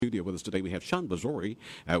Studio with us today. We have Shawn Busari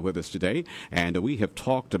with us today, and we have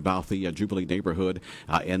talked about the Jubilee neighborhood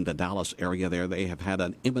in the Dallas area there. They have had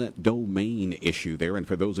an eminent domain issue there, and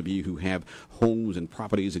for those of you who have homes and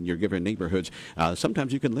properties in your given neighborhoods,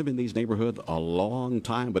 sometimes you can live in these neighborhoods a long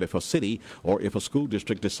time, but if a city or if a school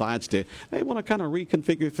district decides to, they want to kind of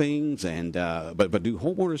reconfigure things, and but do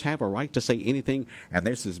homeowners have a right to say anything? And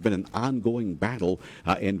this has been an ongoing battle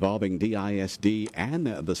involving DISD and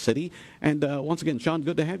the city. And once again, Shawn,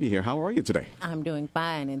 good to have you here. How are you today? I'm doing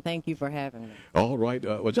fine, and thank you for having me. All right.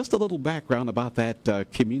 Well, just a little background about that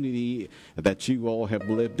community that you all have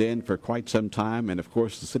lived in for quite some time. And, of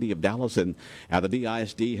course, the city of Dallas and the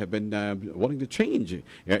DISD have been wanting to change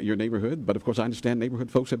your neighborhood. But, of course, I understand neighborhood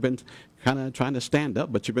folks have been kind of trying to stand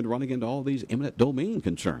up, but you've been running into all these eminent domain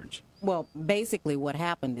concerns. Well, basically what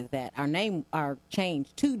happened is that our name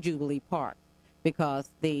changed to Jubilee Park because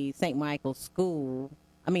the St. Michael's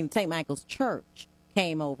Church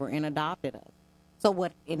came over and adopted us. So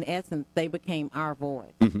what, in essence, they became our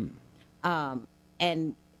voice. Mm-hmm.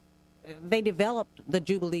 And they developed the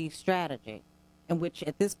Jubilee strategy, in which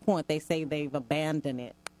at this point they say they've abandoned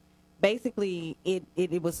it. Basically,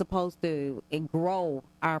 it was supposed to grow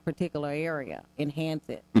our particular area, enhance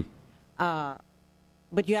it. But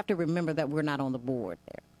you have to remember that we're not on the board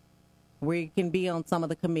there. We can be on some of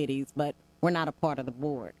the committees, but we're not a part of the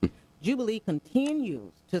board. Jubilee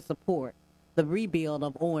continues to support the rebuild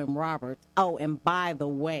of O.M. Roberts. Oh, and by the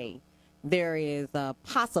way, there is a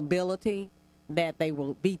possibility that they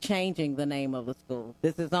will be changing the name of the school.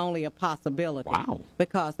 This is only a possibility. Wow.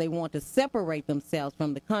 Because they want to separate themselves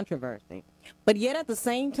from the controversy. But yet at the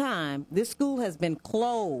same time, this school has been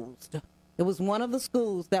closed. It was one of the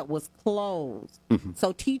schools that was closed. Mm-hmm.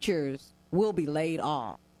 So teachers will be laid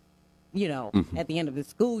off, at the end of the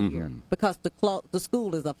school year, because the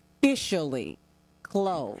school is officially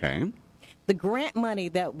closed. Okay. The grant money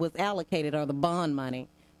that was allocated, or the bond money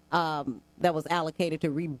that was allocated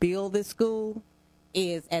to rebuild this school,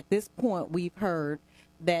 is at this point we've heard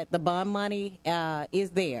that the bond money is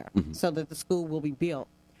there so that the school will be built.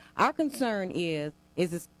 Our concern is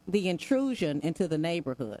the intrusion into the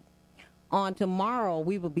neighborhood. On tomorrow,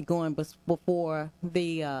 we will be going before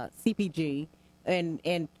the CPG and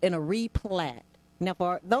in a re-plat. Now,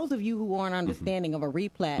 for those of you who aren't understanding of a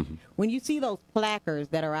re-plat, when you see those placards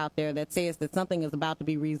that are out there that says that something is about to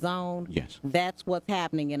be rezoned, yes, that's what's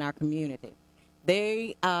happening in our community.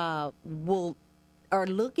 They are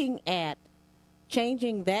looking at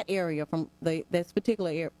changing that area from this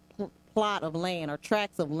particular plot of land or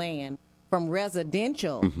tracts of land from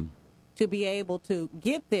residential to be able to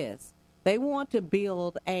get this. They want to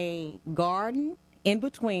build a garden in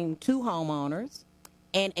between two homeowners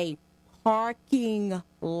and a parking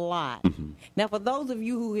lot. Now, for those of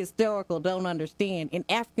you who historical don't understand, in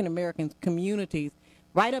African American communities,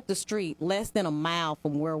 right up the street, less than a mile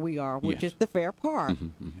from where we are, which is the Fair Park,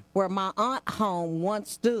 where my aunt's home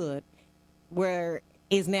once stood, where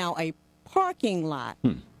is now a parking lot.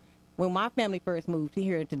 When my family first moved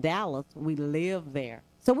here to Dallas, we lived there.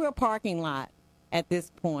 So we're a parking lot at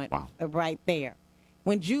this point, right there.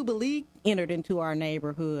 When Jubilee entered into our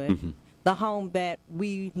neighborhood, the home that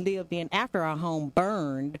we lived in after our home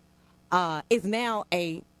burned is now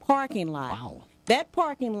a parking lot. Wow. That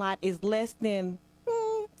parking lot is less than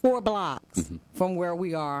 4 blocks from where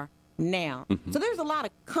we are now. So there's a lot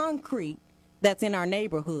of concrete that's in our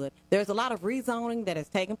neighborhood. There's a lot of rezoning that has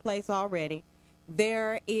taken place already.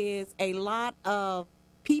 There is a lot of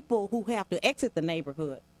people who have to exit the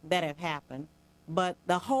neighborhood that have happened. But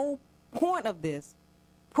the whole point of this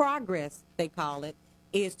progress, they call it,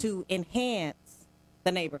 is to enhance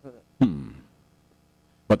the neighborhood.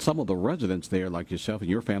 But some of the residents there, like yourself and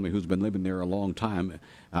your family who's been living there a long time,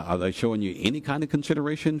 are they showing you any kind of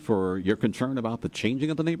consideration for your concern about the changing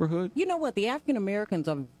of the neighborhood? You know what? The African Americans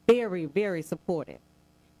are very, very supportive.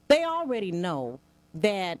 They already know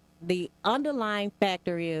that the underlying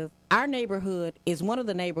factor is our neighborhood is one of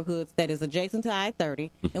the neighborhoods that is adjacent to I-30,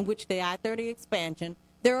 in which the I-30 expansion,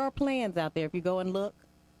 there are plans out there if you go and look.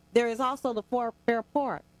 There is also the Fair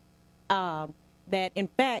Park that, in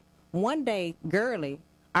fact, one day, Gurley,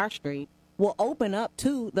 our street, will open up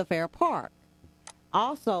to the Fair Park.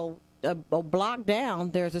 Also, a block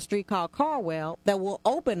down, there's a street called Carwell that will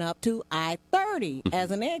open up to I-30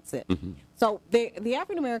 as an exit. So the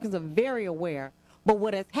African Americans are very aware. But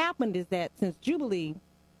what has happened is that since Jubilee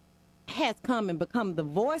has come and become the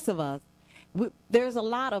voice of us, there's a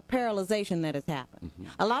lot of paralyzation that has happened.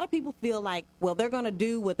 A lot of people feel like, well, they're going to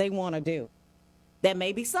do what they want to do. That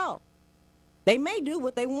may be so. They may do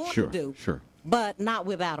what they want to do. Sure. but not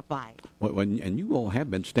without a fight. Well, and you all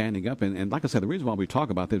have been standing up, and like I said, the reason why we talk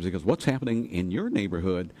about this is because what's happening in your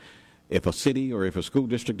neighborhood, if a city or if a school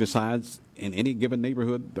district decides in any given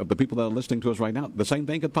neighborhood of the people that are listening to us right now, the same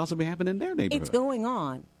thing could possibly happen in their neighborhood. It's going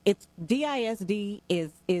on. It's DISD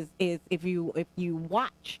is if you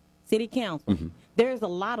watch city council, there's a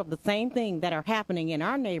lot of the same thing that are happening in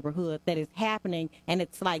our neighborhood that is happening, and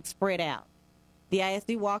it's like spread out.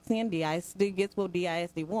 DISD walks in, DISD gets what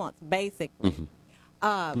DISD wants, basically.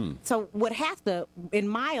 So what has to, in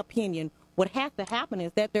my opinion, what has to happen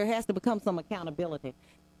is that there has to become some accountability.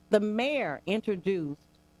 The mayor introduced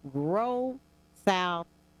Grow South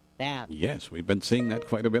Down. Yes, we've been seeing that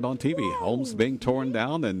quite a bit on TV. Homes being torn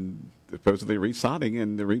down and supposedly resodding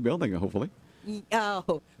and rebuilding, hopefully.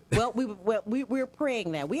 Oh, well, we're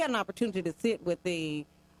praying that. We had an opportunity to sit with the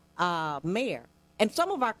mayor, and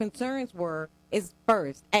some of our concerns is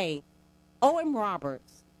first, O.M.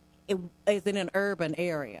 Roberts is in an urban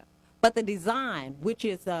area, but the design, which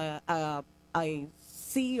is a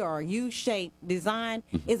C or U-shaped design,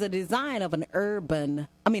 is a design of an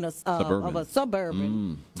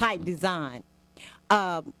suburban type design.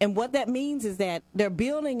 And what that means is that they're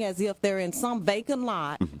building as if they're in some vacant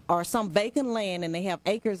lot or some vacant land, and they have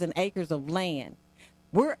acres and acres of land.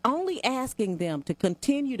 We're only asking them to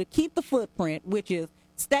continue to keep the footprint, which is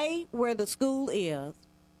stay where the school is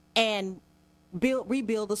and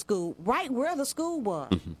rebuild the school right where the school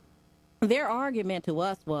was. Their argument to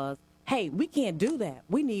us was, hey, we can't do that.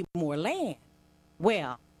 We need more land.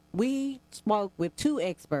 Well, we spoke with two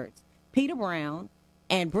experts, Peter Brown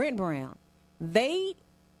and Brent Brown. They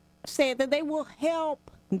said that they will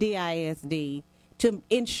help DISD to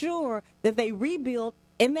ensure that they rebuild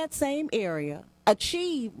in that same area,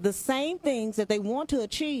 achieve the same things that they want to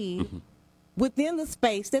achieve within the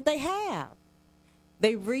space that they have.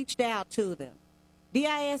 They reached out to them.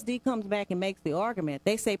 DISD comes back and makes the argument.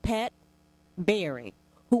 They say Pat Berry,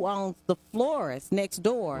 who owns the florist next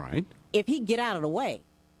door, if he get out of the way,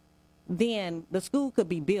 then the school could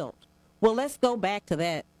be built. Well, let's go back to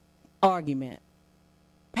that argument.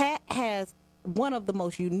 Pat has one of the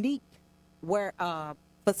most unique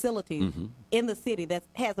facilities in the city that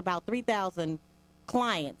has about 3,000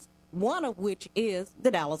 clients, one of which is the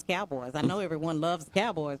Dallas Cowboys. I know everyone loves the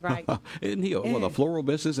Cowboys, right? Isn't he a floral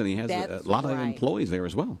business, and he has a lot of employees there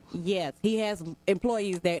as well? Yes, he has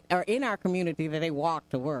employees that are in our community that they walk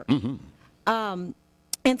to work. And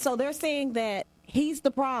so they're saying that he's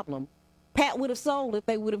the problem. Pat would have sold if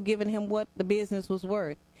they would have given him what the business was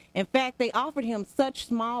worth. In fact, they offered him such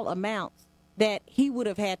small amounts that he would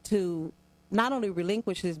have had to not only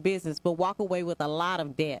relinquish his business, but walk away with a lot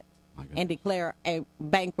of debt and declare a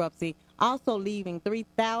bankruptcy, also leaving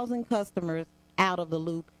 3,000 customers out of the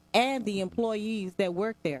loop and the employees that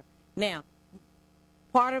work there. Now,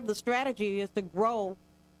 part of the strategy is to grow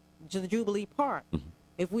the Jubilee Park.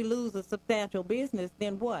 If we lose a substantial business,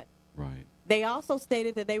 then what? Right. They also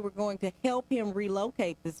stated that they were going to help him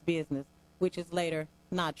relocate this business, which is later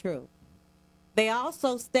not true. They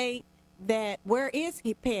also state that, where is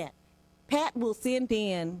he, Pat? Pat will send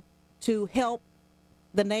in to help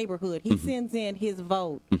the neighborhood. He sends in his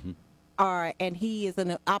vote, and he is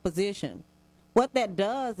in opposition. What that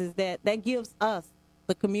does is that gives us,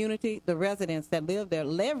 the community, the residents that live there,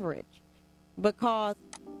 leverage, because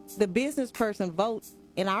the business person votes,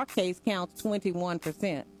 in our case, counts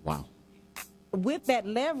 21%. Wow. With that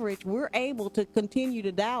leverage, we're able to continue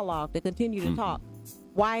to dialogue, to continue to talk.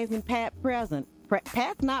 Why isn't Pat present?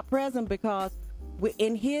 Pat's not present because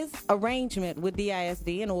in his arrangement with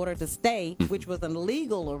DISD, in order to stay, which was a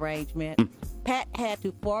legal arrangement, Pat had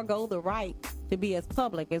to forego the right to be as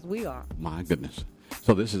public as we are. My goodness.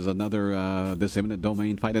 So this is another this eminent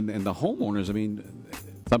domain fight, and the homeowners. I mean,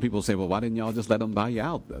 some people say, well, why didn't y'all just let them buy you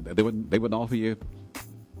out? They wouldn't offer you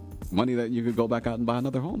money that you could go back out and buy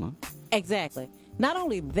another home, huh? Exactly. Not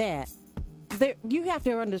only that, you have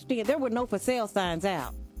to understand there were no for sale signs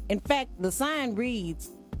out. In fact, the sign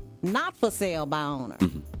reads, not for sale by owner.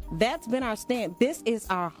 That's been our stand. This is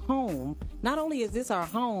our home. Not only is this our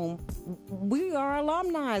home, we are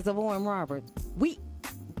alumni of O.M. Roberts. We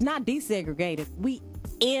not desegregated, we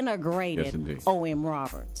integrated O.M.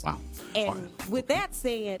 Roberts. Wow. And with that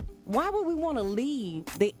said, why would we want to leave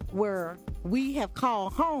where we have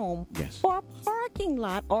called home for a parking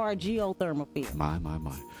lot or a geothermal field? My.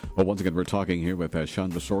 Well, once again, we're talking here with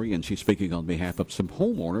Shawn Busari, and she's speaking on behalf of some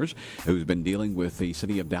homeowners who's been dealing with the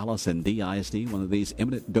city of Dallas and DISD, one of these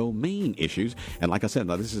eminent domain issues. And like I said,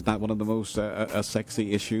 now this is not one of the most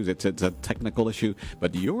sexy issues. It's a technical issue,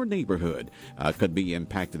 but your neighborhood could be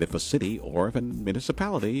impacted if a city or if a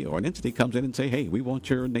municipality or an entity comes in and say, hey, we want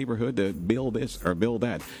your neighborhood to build this or build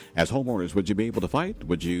that. As homeowners, would you be able to fight?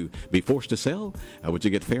 Would you be forced to sell? Would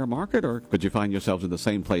you get fair market, or could you find yourselves in the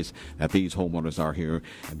same place that these homeowners are here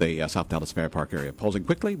in the South Dallas Fair Park area? Pausing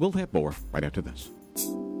quickly, we'll have more right after this.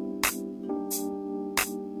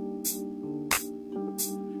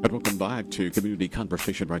 And welcome back to Community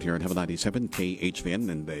Conversation right here on Heaven 97 KHVN.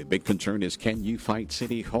 And the big concern is, can you fight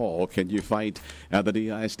City Hall? Can you fight the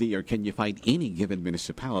DISD? Or can you fight any given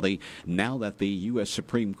municipality now that the U.S.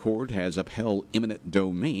 Supreme Court has upheld eminent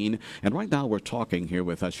domain? And right now we're talking here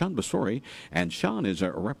with Shawn Busari. And Shawn is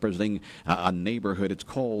representing a neighborhood. It's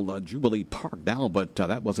called Jubilee Park now, but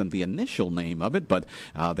that wasn't the initial name of it. But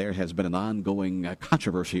there has been an ongoing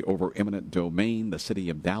controversy over eminent domain. The city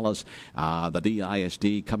of Dallas, the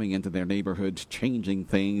DISD, coming into their neighborhoods, changing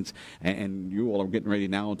things, and you all are getting ready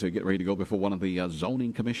now to go before one of the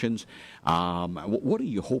zoning commissions. What are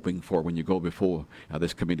you hoping for when you go before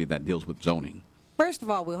this committee that deals with zoning? First of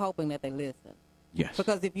all, we're hoping that they listen. Yes.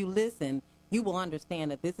 Because if you listen, you will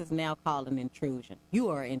understand that this is now called an intrusion. You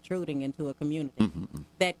are intruding into a community.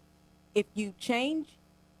 That if you change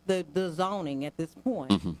the zoning at this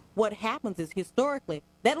point, what happens is historically,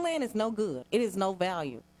 that land is no good. It is no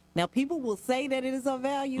value. Now, people will say that it is of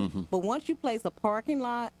value, but once you place a parking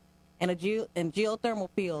lot and geothermal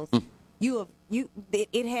fields,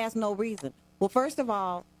 it has no reason. Well, first of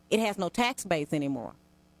all, it has no tax base anymore.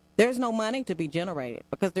 There's no money to be generated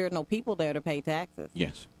because there are no people there to pay taxes.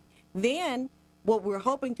 Yes. Then what we're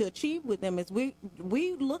hoping to achieve with them is we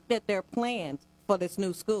looked at their plans for this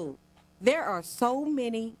new school. There are so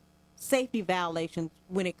many safety violations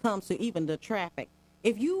when it comes to even the traffic.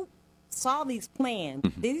 If you saw these plans,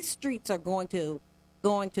 these streets are going to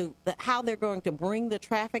how they're going to bring the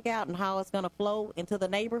traffic out and how it's going to flow into the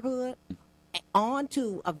neighborhood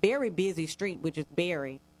onto a very busy street, which is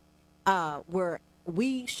Berry, where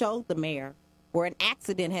we showed the mayor where an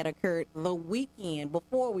accident had occurred the weekend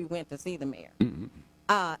before we went to see the mayor.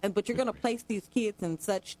 But you're going to place these kids in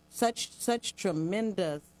such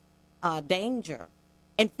tremendous danger.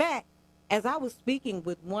 In fact, as I was speaking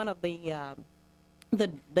with one of the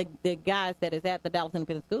guys that is at the Dallas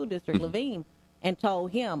Independent School District, Levine, and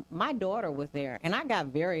told him my daughter was there, and I got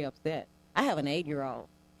very upset. I have an 8-year-old,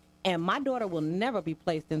 and my daughter will never be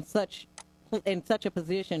placed in such a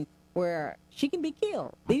position where she can be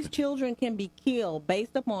killed. These children can be killed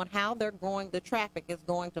based upon how the traffic is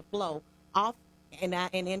going to flow off and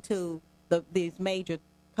into these major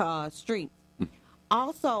streets.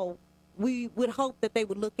 Also, we would hope that they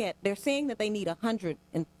would look at, they're saying that they need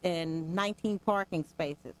 119 parking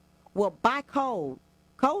spaces. Well, by code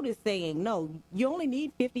is saying, no, you only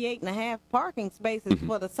need 58 and a half parking spaces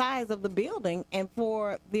for the size of the building and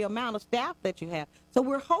for the amount of staff that you have. So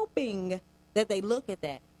we're hoping that they look at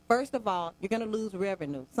that. First of all, you're going to lose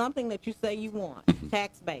revenue, something that you say you want,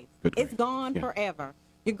 tax base. It's gone forever.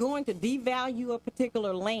 You're going to devalue a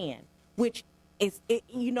particular land, which is, if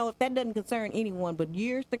that doesn't concern anyone but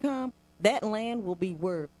years to come, that land will be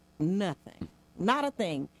worth nothing, not a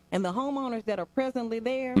thing. And the homeowners that are presently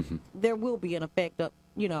there, there will be an effect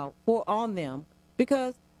on them,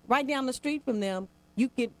 because right down the street from them,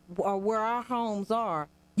 or where our homes are,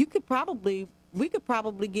 we could probably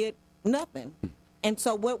get nothing. And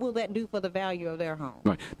so what will that do for the value of their home?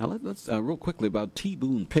 Right. Now, let's real quickly about T.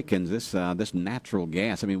 Boone Pickens, this natural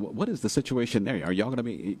gas. I mean, what is the situation there? Are y'all going to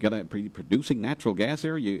be producing natural gas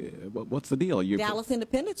there? What's the deal? Dallas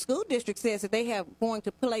Independent School District says that they have going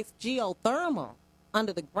to place geothermal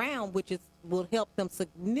under the ground, which will help them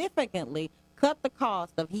significantly cut the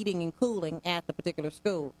cost of heating and cooling at the particular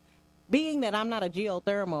school. Being that I'm not a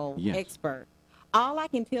geothermal expert, all I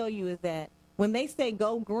can tell you is that when they say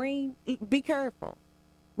go green, be careful.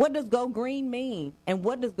 What does go green mean? And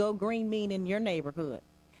what does go green mean in your neighborhood?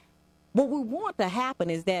 What we want to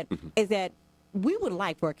happen is that we would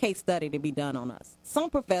like for a case study to be done on us.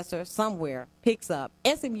 Some professor somewhere picks up,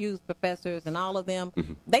 SMU's professors and all of them,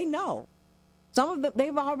 they know. Some of them, they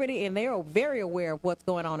are very aware of what's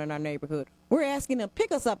going on in our neighborhood. We're asking them,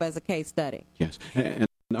 pick us up as a case study. Yes.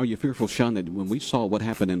 And are you fearful, Shawn, that when we saw what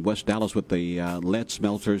happened in West Dallas with the lead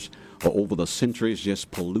smelters over the centuries just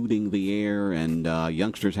polluting the air and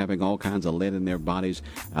youngsters having all kinds of lead in their bodies,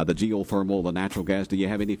 the geothermal, the natural gas, do you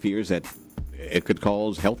have any fears that it could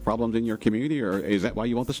cause health problems in your community, or is that why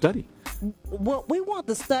you want the study? What we want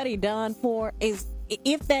the study done for is,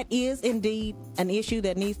 if that is indeed an issue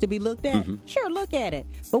that needs to be looked at, sure, look at it.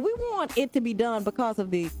 But we want it to be done because of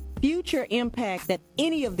the future impact that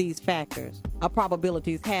any of these factors or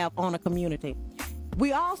probabilities have on a community.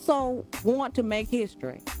 We also want to make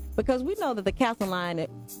history because we know that the Council Line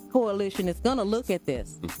Coalition is going to look at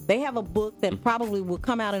this. They have a book that probably will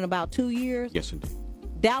come out in about 2 years. Yes, indeed.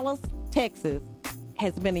 Dallas, Texas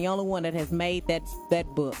has been the only one that has made that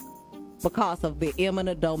book because of the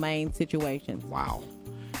eminent domain situation. Wow.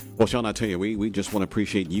 Well, Shawn, I tell you, we just want to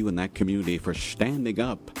appreciate you and that community for standing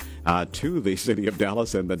up to the city of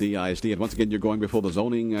Dallas and the DISD. And once again, you're going before the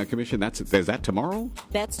zoning commission. Is that tomorrow?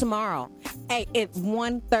 That's tomorrow. Hey, it's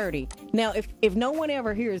 1:30. Now, if no one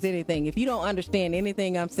ever hears anything, if you don't understand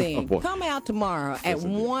anything I'm saying, come out tomorrow at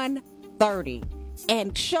 1:30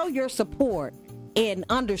 and show your support in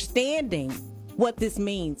understanding what this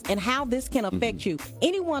means and how this can affect you.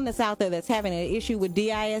 Anyone that's out there that's having an issue with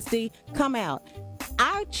DISD, come out.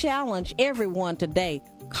 I challenge everyone today,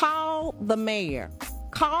 call the mayor,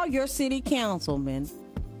 call your city councilman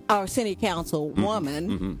or city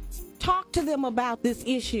councilwoman, talk to them about this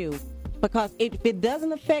issue, because if it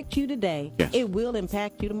doesn't affect you today, it will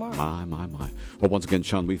impact you tomorrow. My. Well, once again,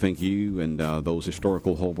 Shawn, we thank you and those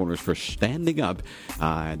historical homeowners for standing up.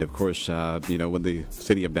 And, of course, when the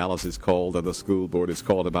city of Dallas is called or the school board is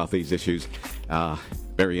called about these issues,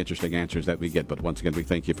 very interesting answers that we get. But once again, we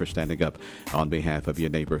thank you for standing up on behalf of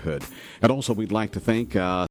your neighborhood. And also, we'd like to thank